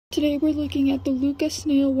Today we're looking at the lookah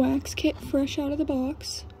snail wax kit fresh out of the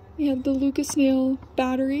box. We have the lookah snail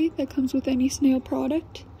battery that comes with any snail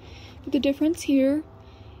product. But the difference here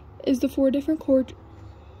is the 4 different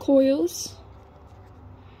coils.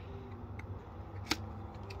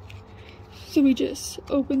 So we just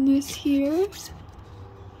open this here.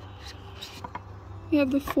 We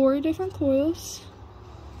have the 4 different coils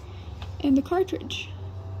and the cartridge.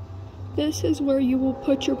 This is where you will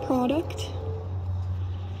put your product.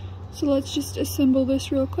 So let's just assemble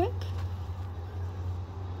this real quick.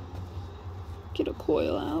 Get a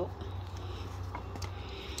coil out.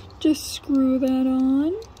 Just screw that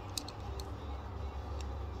on.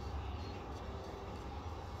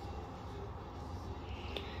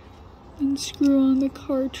 And screw on the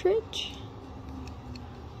cartridge.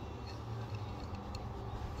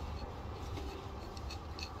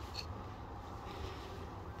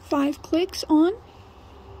 Five clicks on.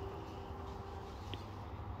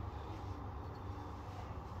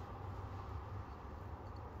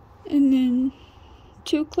 And then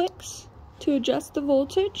 2 clicks to adjust the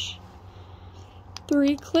voltage.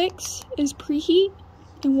 3 clicks is preheat,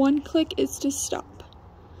 and 1 click is to stop.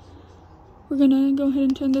 We're gonna go ahead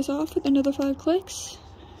and turn this off with another 5 clicks.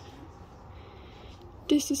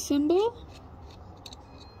 Disassemble.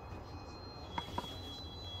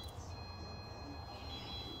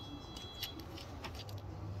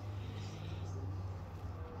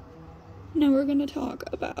 Now we're gonna talk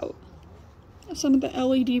about some of the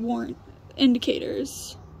LED warrant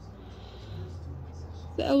indicators.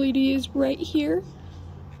 The LED is right here.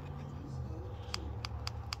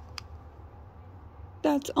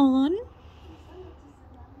 That's on.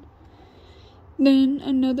 Then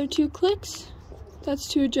another 2 clicks. That's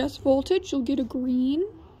to adjust voltage. You'll get a green.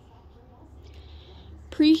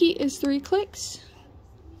 Preheat is 3 clicks.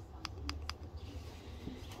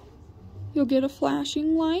 You'll get a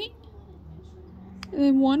flashing light. And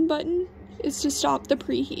then 1 button is to stop the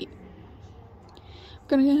preheat.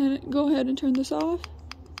 I'm gonna go ahead and turn this off.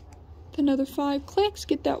 Another 5 clicks,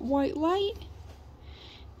 get that white light.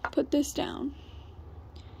 Put this down.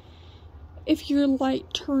 If your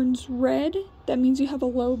light turns red, that means you have a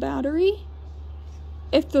low battery.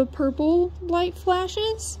 If the purple light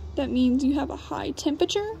flashes, that means you have a high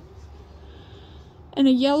temperature. And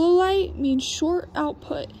a yellow light means short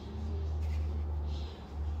output.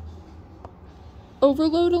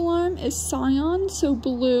 Overload alarm is cyan, so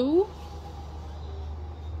blue.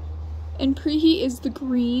 And preheat is the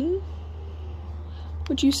green,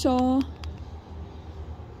 which you saw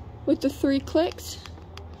with the 3 clicks.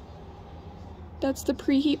 That's the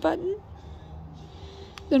preheat button.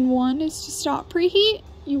 Then 1 is to stop preheat.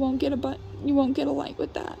 You won't get a light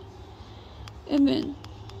with that. And then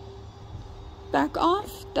back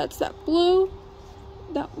off. That's that blue,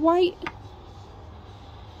 that white.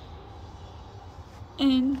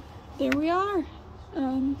 And there we are.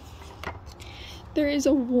 There is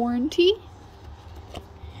a warranty.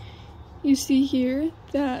 You see here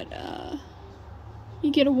that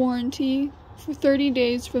you get a warranty for 30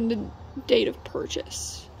 days from the date of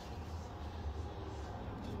purchase.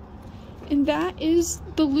 And that is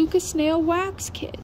the lookah snail wax kit.